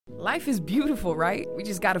Life is beautiful, right? We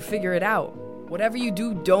just gotta figure it out. Whatever you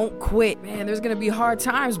do, don't quit. Man, there's gonna be hard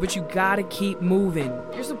times, but you gotta keep moving.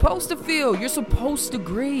 You're supposed to feel. You're supposed to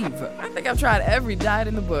grieve. I think I've tried every diet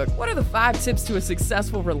in the book. What are the 5 tips to a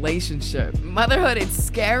successful relationship? Motherhood, it's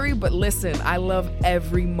scary, but listen, I love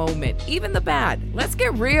every moment, even the bad. Let's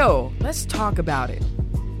get real. Let's talk about it.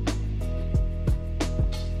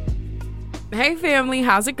 Hey family,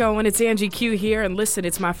 how's it going? It's Angie Q here, and listen,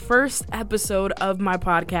 it's my first episode of my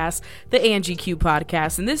podcast, the Angie Q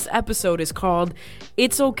Podcast, and this episode is called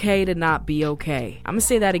It's Okay to Not Be Okay. I'm gonna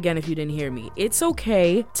say that again if you didn't hear me. It's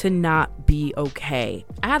okay to not be okay.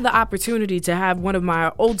 I had the opportunity to have one of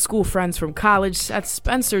my old school friends from college, Seth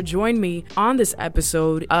Spencer, join me on this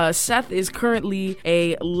episode. Seth is currently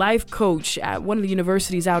a life coach at one of the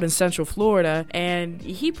universities out in Central Florida, and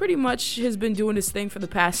he pretty much has been doing this thing for the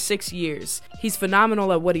past 6 years. He's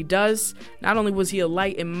phenomenal at what he does. Not only was he a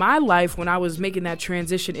light in my life when I was making that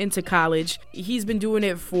transition into college, he's been doing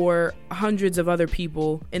it for hundreds of other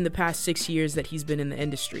people in the past 6 years that he's been in the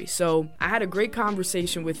industry. So I had a great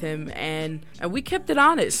conversation with him, and we kept it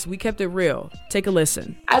honest. We kept it real. Take a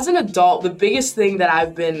listen. As an adult, the biggest thing that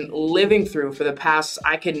I've been living through for the past,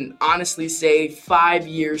 I can honestly say 5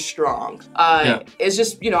 years strong, is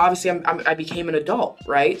just, obviously I became an adult,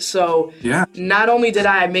 right? So not only did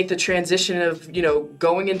I make the transition of,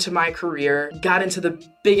 going into my career, got into the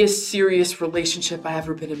biggest serious relationship I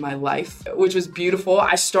ever been in my life, which was beautiful.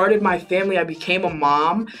 I started my family. I became a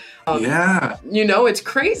mom. It's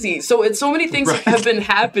crazy. So it's so many things have been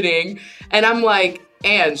happening, and I'm like,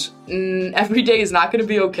 Ange, every day is not going to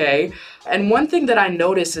be okay. And one thing that I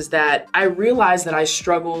noticed is that I realized that I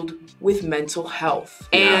struggled with mental health.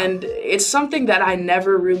 And it's something that I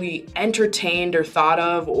never really entertained or thought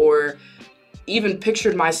of or even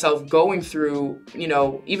pictured myself going through,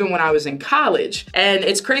 even when I was in college. And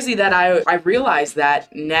it's crazy that I realized that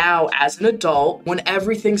now as an adult, when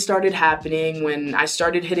everything started happening, when I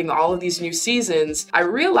started hitting all of these new seasons, I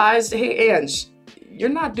realized, hey, Ange, you're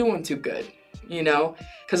not doing too good,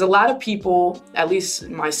 Because a lot of people, at least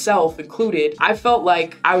myself included, I felt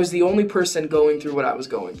like I was the only person going through what I was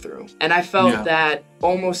going through. And I felt that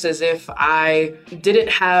almost as if I didn't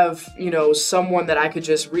have, someone that I could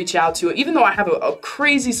just reach out to, even though I have a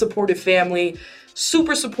crazy supportive family,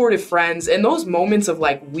 super supportive friends, and those moments of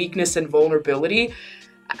like weakness and vulnerability,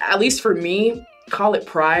 at least for me, call it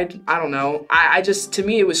pride. I don't know. I just, to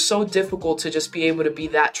me, it was so difficult to just be able to be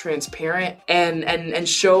that transparent and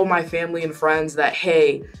show my family and friends that,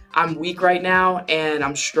 hey, I'm weak right now and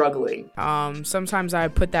I'm struggling. Sometimes I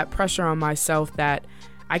put that pressure on myself that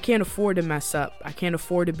I can't afford to mess up. I can't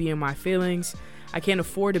afford to be in my feelings. I can't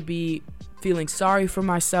afford to be feeling sorry for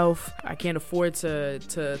myself. I can't afford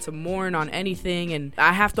to mourn on anything. And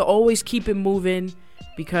I have to always keep it moving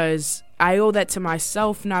because I owe that to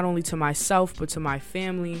myself, not only to myself, but to my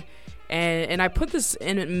family. And I put this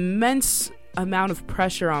an immense amount of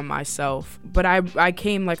pressure on myself. But I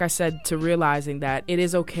came, like I said, to realizing that it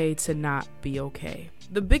is okay to not be okay.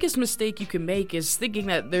 The biggest mistake you can make is thinking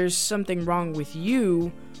that there's something wrong with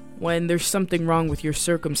you when there's something wrong with your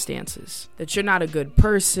circumstances, that you're not a good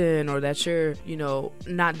person or that you're,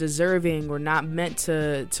 not deserving or not meant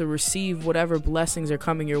to receive whatever blessings are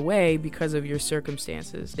coming your way because of your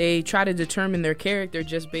circumstances. They try to determine their character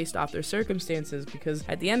just based off their circumstances because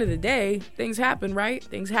at the end of the day, things happen, right?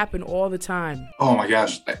 Things happen all the time. Oh my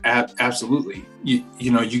gosh, absolutely.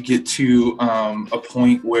 You get to a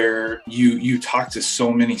point where you talk to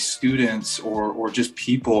so many students or just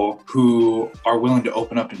people who are willing to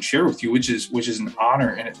open up and share with you, which is an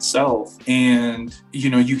honor in itself. And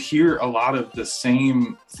you hear a lot of the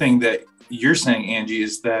same thing that you're saying, Angie,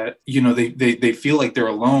 is that they feel like they're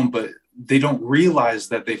alone, but they don't realize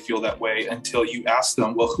that they feel that way until you ask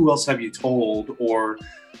them, well, who else have you told, or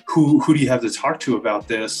who do you have to talk to about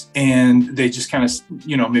this? And they just kind of,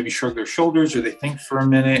 maybe shrug their shoulders, or they think for a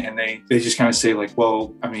minute and they just kind of say like,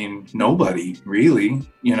 well, I mean, nobody really,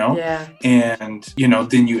 Yeah. And,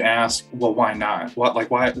 then you ask, well, why not?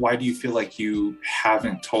 Why do you feel like you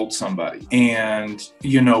haven't told somebody? And,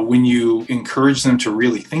 when you encourage them to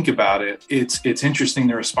really think about it, it's interesting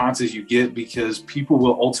the responses you get, because people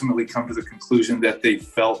will ultimately come to the conclusion that they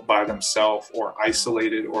felt by themselves or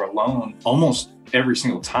isolated or alone almost every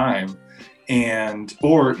single time. And,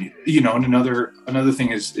 or, and another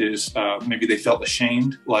thing is maybe they felt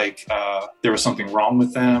ashamed, like there was something wrong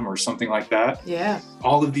with them or something like that. Yeah.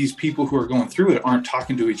 All of these people who are going through it aren't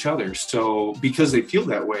talking to each other. So because they feel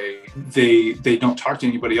that way, they don't talk to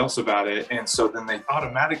anybody else about it. And so then they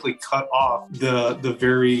automatically cut off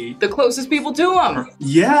the closest people to them.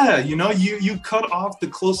 Yeah. You cut off the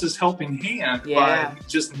closest helping hand by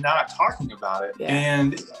just not talking about it. Yeah.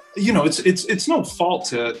 And it's no fault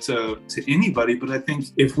to anybody, but I think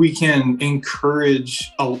if we can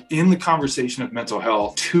encourage in the conversation of mental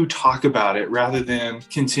health to talk about it rather than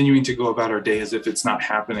continuing to go about our day as if it's not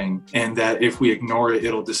happening, and that if we ignore it,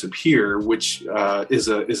 it'll disappear, which is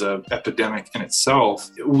a epidemic in itself,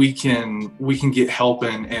 we can get help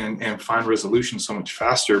and find resolution so much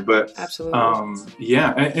faster. But absolutely,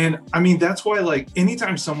 and I mean, that's why, like,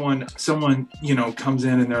 anytime someone comes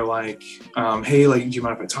in and they're like, hey, like, do you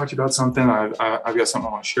mind if I talk to you about something? I've got something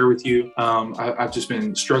I want to share with you. I've just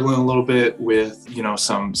been struggling a little bit with,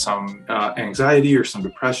 some anxiety or some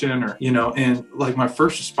depression, or, and like my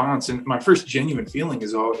first response and my first genuine feeling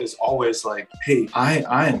is always like, hey,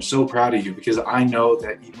 I am so proud of you, because I know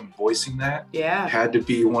that even voicing that had to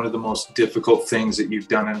be one of the most difficult things that you've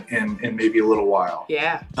done in maybe a little while.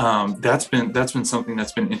 Yeah. That's been something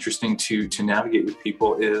that's been interesting to navigate with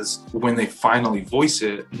people, is when they finally voice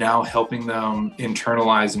it, now helping them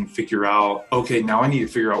internalize and figure out, okay, now I need to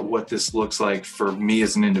figure out what this looks like for me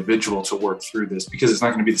as an individual to work through this, because it's not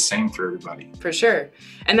going to be the same for everybody. For sure.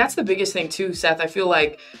 And that's the biggest thing too, Seth. I feel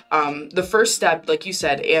like the first step, like you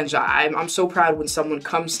said, Angie, I'm so proud when someone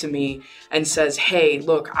comes to me and says, hey,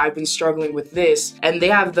 look, I've been struggling with this, and they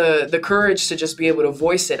have the courage to just be able to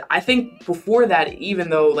voice it. I think before that, even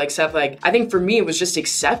though, like Seth, like, I think for me, it was just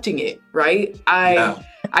accepting it, right?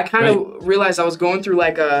 I kind of realized I was going through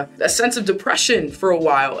like a sense of depression for a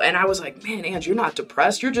while. And I was like, man, Ange, you're not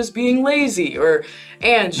depressed. You're just being lazy. Or,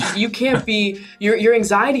 Ange, you can't be, your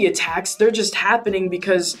anxiety attacks, they're just happening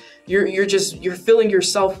because you're filling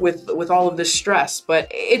yourself with all of this stress. But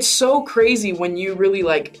it's so crazy when you really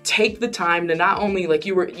like take the time to not only, like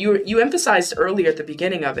you emphasized earlier at the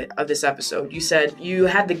beginning of this episode, you said you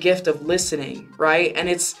had the gift of listening, right? And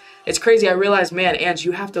it's crazy. I realized, man, Ange,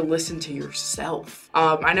 you have to listen to yourself.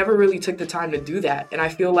 I never really took the time to do that. And I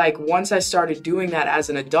feel like once I started doing that as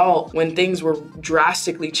an adult, when things were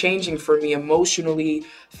drastically changing for me emotionally,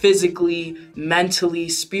 physically, mentally,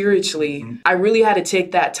 spiritually, I really had to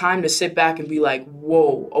take that time to sit back and be like,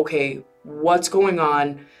 whoa, okay, what's going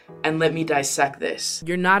on? And let me dissect this.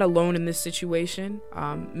 You're not alone in this situation.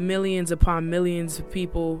 Millions upon millions of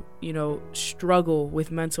people, struggle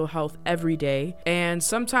with mental health every day. And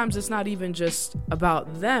sometimes it's not even just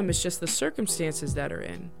about them, it's just the circumstances that are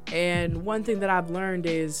in. And one thing that I've learned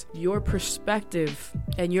is your perspective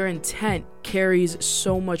and your intent carries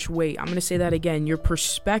so much weight. I'm going to say that again. Your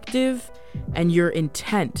perspective and your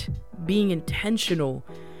intent, being intentional,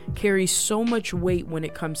 carries so much weight when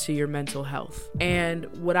it comes to your mental health. And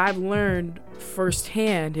what I've learned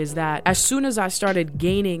firsthand is that as soon as I started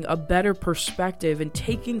gaining a better perspective and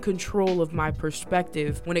taking control of my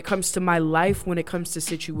perspective when it comes to my life, when it comes to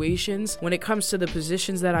situations, when it comes to the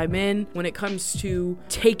positions that I'm in, when it comes to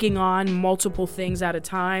taking on multiple things at a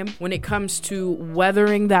time, when it comes to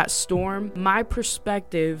weathering that storm, my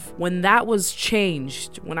perspective, when that was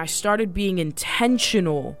changed, when I started being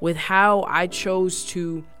intentional with how I chose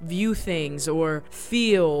to view things or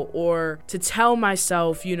feel, or to tell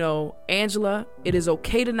myself, Angela, it is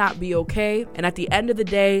okay to not be okay. And at the end of the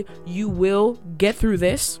day, you will get through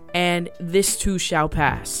this, and this too shall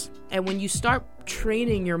pass. And when you start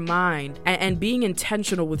training your mind and being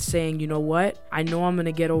intentional with saying, you know what, I know I'm going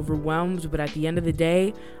to get overwhelmed, but at the end of the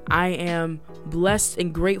day, I am blessed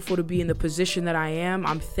and grateful to be in the position that I am.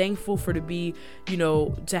 I'm thankful to be,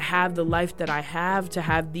 to have the life that I have, to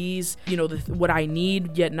have these, what I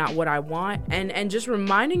need, yet not what I want. And just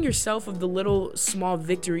reminding yourself of the little small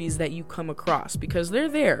victories that you come across, because they're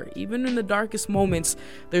there. Even in the darkest moments,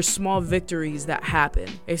 there's small victories that happen.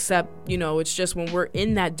 Except, it's just when we're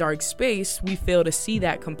in that dark space, we fail to see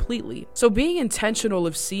that completely. So being intentional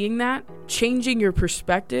of seeing that, changing your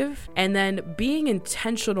perspective, and then being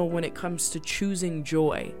intentional when it comes to choosing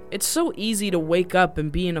joy. It's so easy to wake up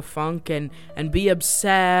and be in a funk and be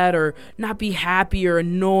upset or not be happy or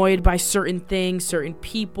annoyed by certain things, certain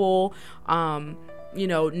people,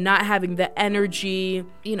 not having the energy,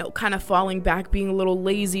 kind of falling back, being a little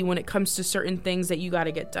lazy when it comes to certain things that you got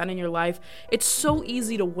to get done in your life. It's so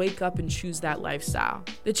easy to wake up and choose that lifestyle.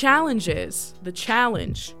 The challenge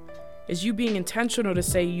is you being intentional to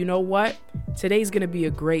say, you know what, today's going to be a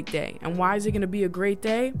great day. And why is it going to be a great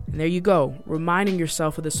day? And there you go, reminding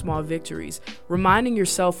yourself of the small victories, reminding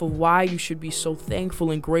yourself of why you should be so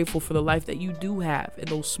thankful and grateful for the life that you do have in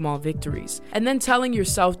those small victories. And then telling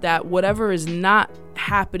yourself that whatever is not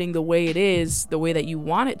happening the way it is, the way that you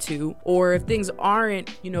want it to, or if things aren't,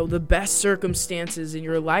 the best circumstances in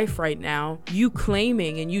your life right now, you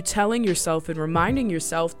claiming and you telling yourself and reminding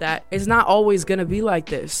yourself that it's not always going to be like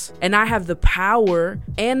this. And I have the power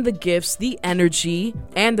and the gifts, the energy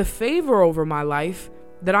and the favor over my life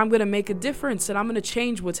that I'm going to make a difference, that I'm going to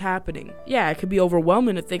change what's happening. Yeah, it could be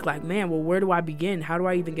overwhelming to think like, man, well, where do I begin? How do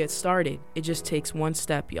I even get started? It just takes one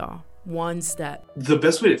step, y'all. One step. The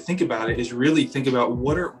best way to think about it is really think about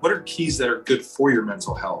what are keys that are good for your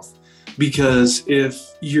mental health. Because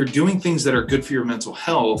if you're doing things that are good for your mental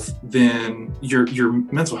health, then your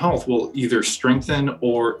mental health will either strengthen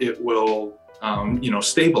or it will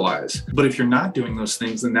stabilize. But if you're not doing those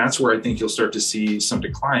things, then that's where I think you'll start to see some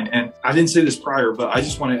decline. And I didn't say this prior, but I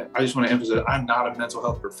just want to emphasize, I'm not a mental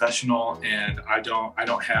health professional, and I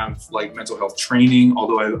don't have like mental health training,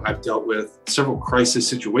 although I've dealt with several crisis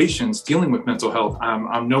situations dealing with mental health.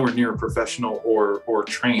 I'm nowhere near a professional or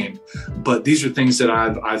trained, but these are things that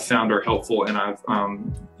I've found are helpful, and I've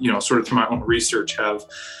sort of through my own research have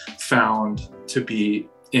found to be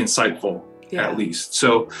insightful. Yeah. At least.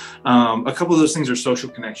 So a couple of those things are social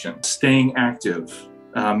connection, staying active,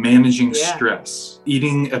 managing stress,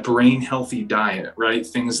 eating a brain healthy diet, right?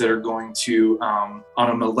 Things that are going to, on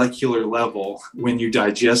a molecular level, when you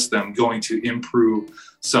digest them, going to improve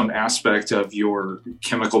some aspect of your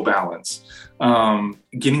chemical balance.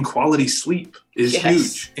 Getting quality sleep is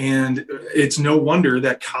huge. And it's no wonder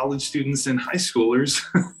that college students and high schoolers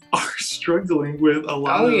are struggling with a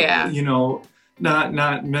lot of,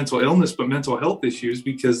 not mental illness, but mental health issues,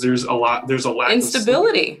 because there's a lack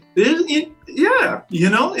instability. It's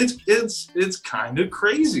kind of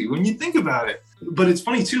crazy when you think about it. But it's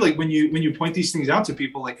funny too, like when you point these things out to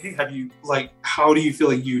people, like, hey, how do you feel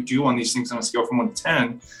like you do on these things on a scale from 1 to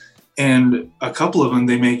 10? And a couple of them,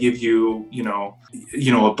 they may give you,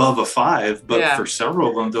 above a 5, but for several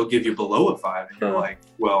of them, they'll give you below a 5. And you're like,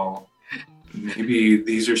 well, maybe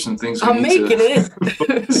these are some things I'm making it.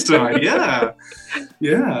 So yeah.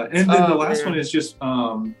 And then the last one is just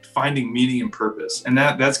finding meaning and purpose, and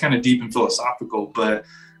that's kind of deep and philosophical, but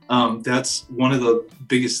that's one of the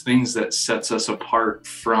biggest things that sets us apart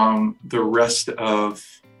from the rest of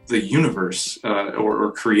the universe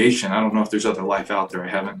or creation. I don't know if there's other life out there. I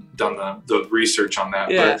haven't done the research on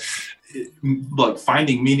that, but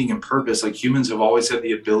finding meaning and purpose, like humans have always had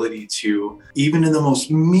the ability to, even in the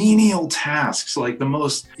most menial tasks, like the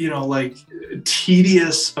most,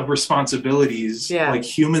 tedious of responsibilities, like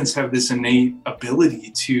humans have this innate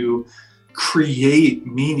ability to create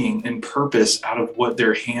meaning and purpose out of what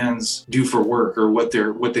their hands do for work or what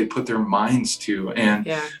they put their minds to. And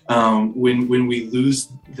when we lose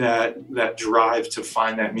that drive to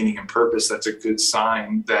find that meaning and purpose, that's a good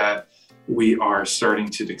sign that we are starting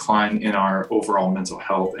to decline in our overall mental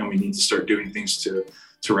health, and we need to start doing things to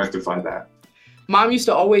rectify that. Mom used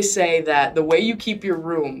to always say that the way you keep your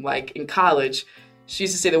room, like in college, she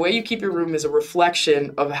used to say the way you keep your room is a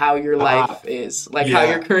reflection of how your life is, how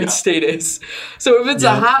your current state is. So if it's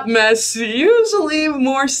a hot mess, usually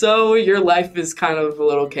more so your life is kind of a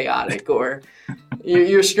little chaotic, or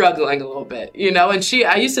you're struggling a little bit, And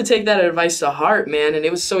I used to take that advice to heart, man. And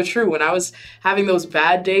it was so true. When I was having those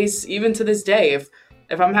bad days, even to this day, if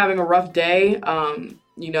I'm having a rough day,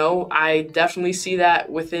 I definitely see that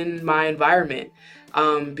within my environment,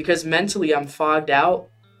 because mentally I'm fogged out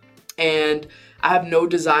and I have no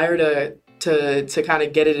desire to kind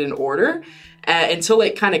of get it in order until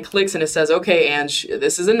it kind of clicks and it says, okay, Ange,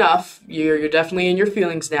 this is enough. You're definitely in your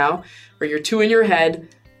feelings now, or you're too in your head.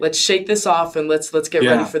 Let's shake this off and let's get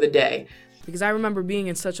ready for the day. Because I remember being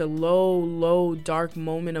in such a low, dark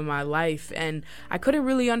moment of my life, and I couldn't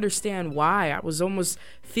really understand why. I was almost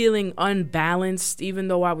feeling unbalanced, even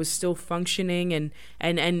though I was still functioning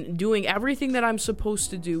and doing everything that I'm supposed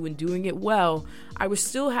to do and doing it well. I was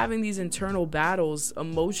still having these internal battles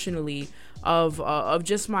emotionally of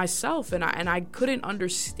just myself, and I couldn't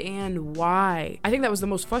understand why. I think that was the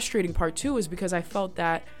most frustrating part too, is because I felt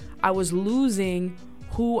that I was losing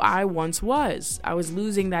who I once was. I was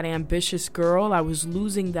losing that ambitious girl. I was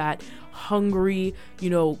losing that hungry,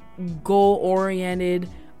 goal-oriented,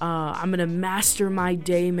 I'm going to master my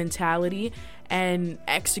day mentality and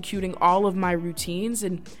executing all of my routines.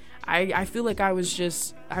 And I feel like I was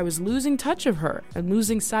losing touch of her and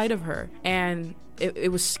losing sight of her. And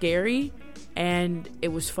it was scary and it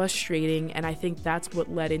was frustrating. And I think that's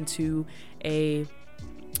what led into a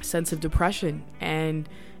sense of depression, and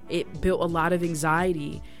it built a lot of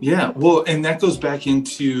anxiety. Yeah, well, and that goes back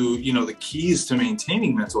into, the keys to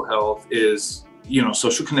maintaining mental health is,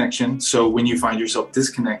 social connection. So when you find yourself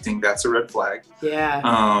disconnecting, that's a red flag.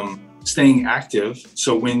 Yeah. Staying active.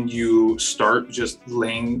 So when you start just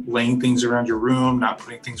laying things around your room, not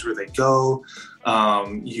putting things where they go,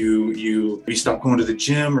 you stop going to the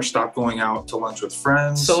gym or stop going out to lunch with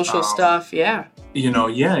friends. Social stuff. Yeah.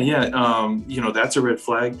 That's a red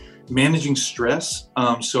flag. managing stress.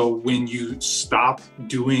 So when you stop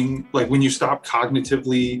when you stop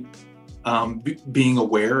cognitively being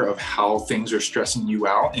aware of how things are stressing you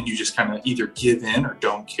out, and you just kind of either give in or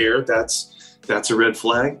don't care, that's a red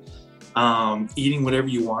flag. Eating whatever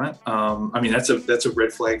you want. That's a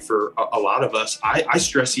red flag for a lot of us. I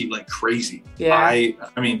stress eat like crazy. Yeah.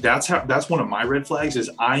 That's one of my red flags is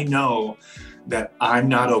I know that I'm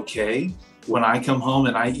not okay when I come home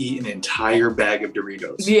and I eat an entire bag of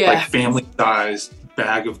Doritos, like family size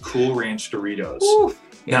bag of Cool Ranch Doritos. Ooh,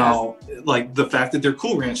 yeah. Now, like the fact that they're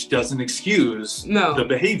Cool Ranch doesn't excuse the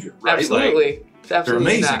behavior, right? Absolutely. Like, they're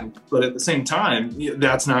amazing, but at the same time,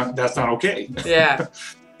 that's not okay. Yeah.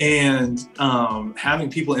 And having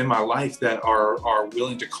people in my life that are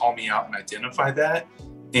willing to call me out and identify that,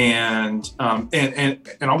 and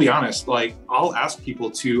I'll be honest, like I'll ask people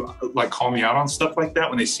to like call me out on stuff like that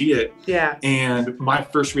when they see it. Yeah. And my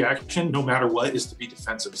first reaction, no matter what, is to be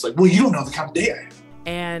defensive. It's like, well, you don't know the kind of day I have.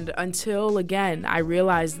 And until, again, I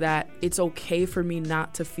realized that it's okay for me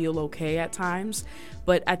not to feel okay at times.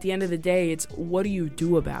 But at the end of the day, it's what do you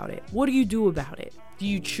do about it? What do you do about it? Do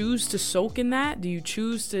you choose to soak in that? Do you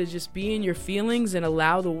choose to just be in your feelings and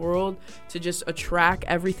allow the world to just attract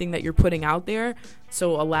everything that you're putting out there?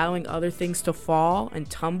 So allowing other things to fall and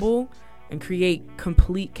tumble and create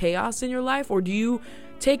complete chaos in your life? Or do you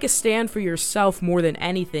take a stand for yourself more than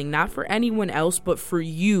anything, not for anyone else, but for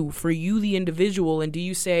you the individual? And do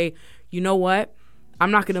you say, you know what? I'm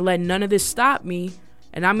not going to let none of this stop me,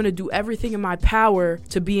 and I'm going to do everything in my power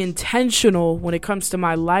to be intentional when it comes to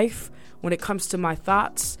my life, when it comes to my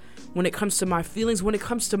thoughts, when it comes to my feelings, when it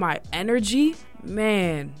comes to my energy?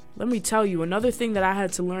 Man, let me tell you, another thing that I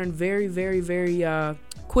had to learn very, very, very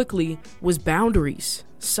quickly was boundaries,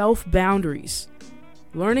 self-boundaries,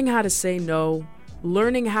 learning how to say no,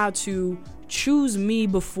 learning how to choose me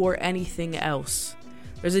before anything else.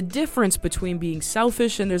 There's a difference between being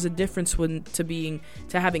selfish and there's a difference to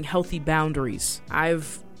having healthy boundaries.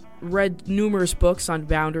 I've read numerous books on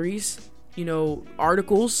boundaries,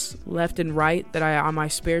 articles left and right that on my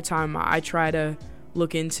spare time I try to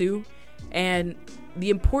look into. And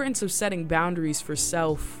the importance of setting boundaries for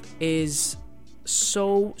self is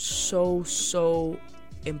so, so, so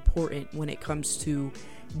important when it comes to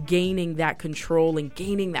gaining that control and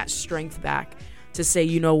gaining that strength back to say,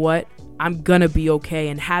 you know what, I'm gonna be okay,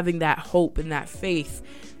 and having that hope and that faith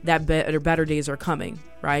that better days are coming,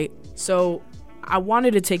 right? So I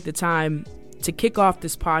wanted to take the time to kick off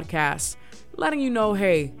this podcast letting you know,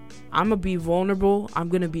 hey, I'm gonna be vulnerable, I'm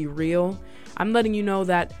gonna be real. I'm letting you know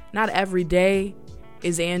that not every day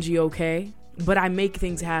is Angie okay, but I make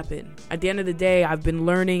things happen. At the end of the day, I've been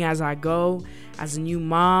learning as I go, as a new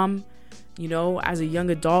mom, as a young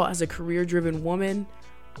adult, as a career-driven woman.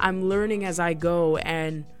 I'm learning as I go,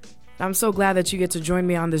 and I'm so glad that you get to join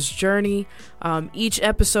me on this journey. Each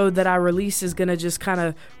episode that I release is going to just kind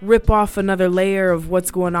of rip off another layer of what's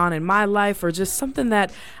going on in my life, or just something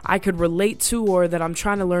that I could relate to or that I'm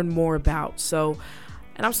trying to learn more about.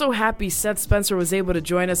 And I'm so happy Seth Spencer was able to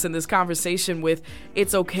join us in this conversation with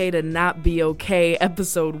It's Okay to Not Be Okay,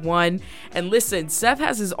 episode 1. And listen, Seth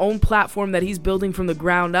has his own platform that he's building from the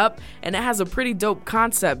ground up, and it has a pretty dope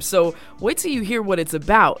concept. So wait till you hear what it's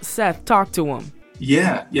about. Seth, talk to him.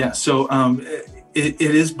 Yeah. So it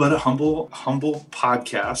is but a humble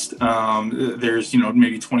podcast. There's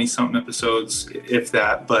maybe 20 something episodes, if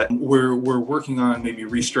that. But we're working on maybe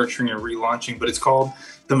restructuring or relaunching. But it's called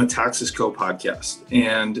the Metaxas Co Podcast,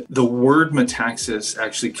 and the word metaxas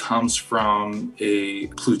actually comes from a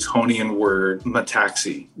Plutonian word,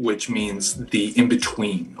 metaxi, which means the in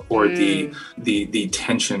between or the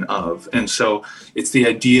tension of. And so it's the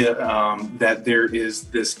idea that there is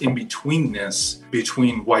this in betweenness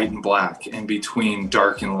between white and black, and between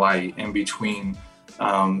dark and light, and between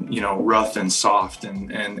rough and soft,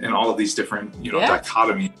 and all of these different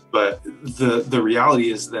dichotomies. But the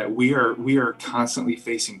reality is that we are constantly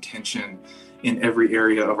facing tension in every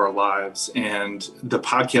area of our lives, and the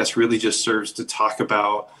podcast really just serves to talk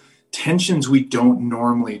about tensions we don't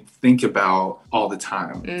normally think about all the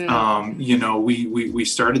time. We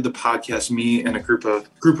started the podcast, me and a group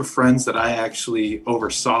of friends that I actually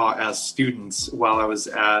oversaw as students while I was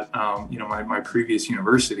at my previous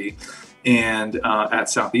university, and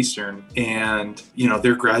at Southeastern, and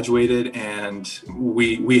they're graduated, and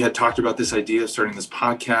we had talked about this idea of starting this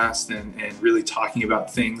podcast and really talking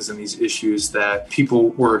about things and these issues that people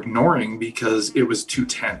were ignoring because it was too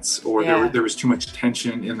tense, or there was too much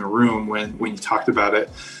tension in the room when you talked about it.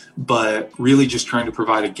 But really just trying to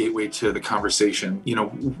provide a gateway to the conversation.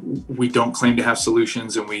 We don't claim to have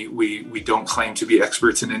solutions, and we don't claim to be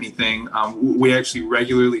experts in anything. We actually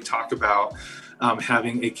regularly talk about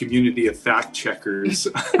having a community of fact checkers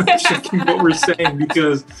checking what we're saying,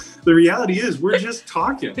 because the reality is we're just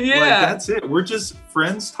talking. Yeah. Like, that's it. We're just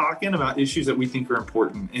friends talking about issues that we think are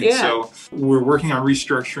important. And so we're working on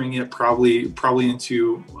restructuring it probably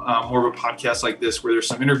into more of a podcast like this, where there's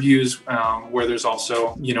some interviews, where there's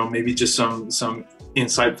also, maybe just some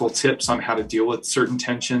insightful tips on how to deal with certain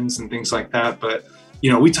tensions and things like that. But,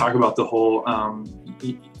 we talk about the whole,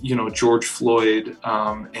 George Floyd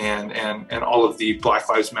and all of the Black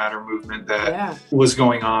Lives Matter movement that was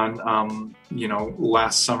going on,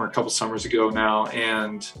 last summer, a couple summers ago now.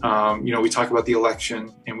 And, we talk about the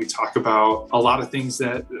election, and we talk about a lot of things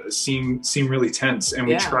that seem really tense. And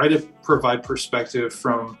we try to provide perspective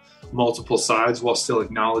from multiple sides while still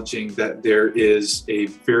acknowledging that there is a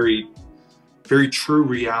very true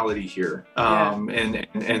reality here.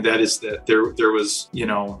 And that is that there was,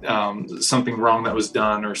 something wrong that was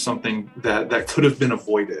done, or something that could have been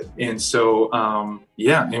avoided. And so,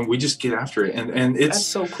 and we just get after it. And it's that's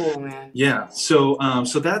so cool, man. Yeah. So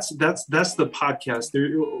that's the podcast.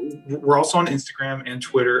 We're also on Instagram and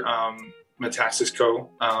Twitter, Metaxas Co.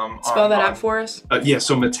 Spell that out for us.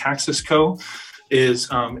 So Metaxas Co. is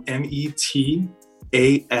METAXIS,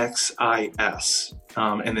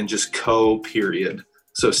 and then just co period.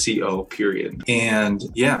 So CO period. And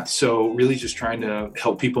so really just trying to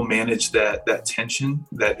help people manage that tension,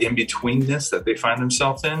 that in-betweenness that they find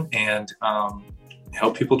themselves in, and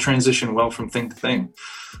help people transition well from thing to thing.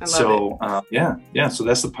 So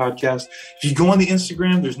that's the podcast. If you go on the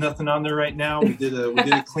Instagram, there's nothing on there right now. We did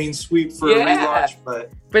a clean sweep for a relaunch,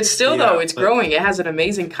 but still though, it's growing. It has an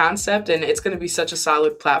amazing concept, and it's going to be such a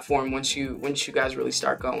solid platform once you guys really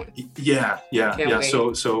start going. Yeah.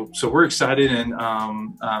 So we're excited, and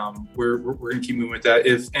we're going to keep moving with that.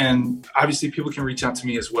 And obviously people can reach out to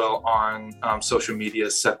me as well on social media,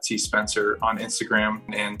 Seth T Spencer on Instagram,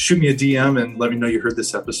 and shoot me a DM and let me know you heard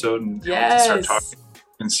this episode, and we can start talking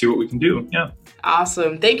and see what we can do. Yeah.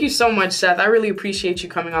 Awesome. Thank you so much, Seth. I really appreciate you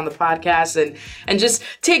coming on the podcast and just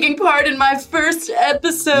taking part in my first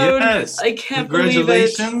episode. Yes. I can't believe it.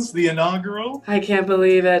 Congratulations, the inaugural. I can't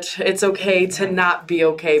believe it. It's okay to not be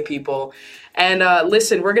okay, people. And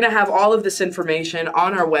listen, we're going to have all of this information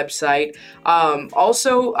on our website.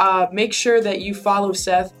 Also, make sure that you follow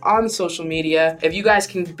Seth on social media. If you guys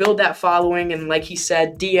can build that following, and like he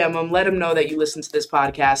said, DM him, let him know that you listen to this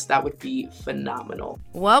podcast. That would be phenomenal.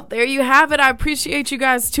 Well, there you have it. I appreciate you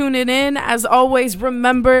guys tuning in. As always,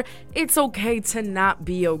 remember, it's okay to not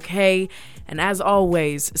be okay. And as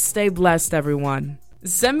always, stay blessed, everyone.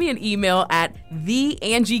 Send me an email at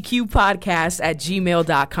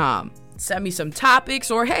theangieqpodcast@gmail.com. Send me some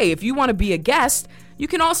topics, or hey, if you want to be a guest, you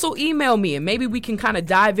can also email me, and maybe we can kind of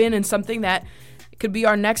dive in something that could be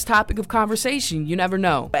our next topic of conversation. You never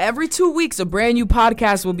know. Every 2 weeks, a brand new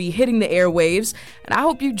podcast will be hitting the airwaves, and I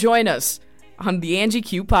hope you join us on the Angie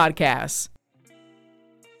Q Podcast.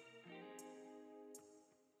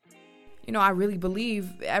 I really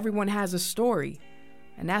believe everyone has a story,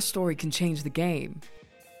 and that story can change the game.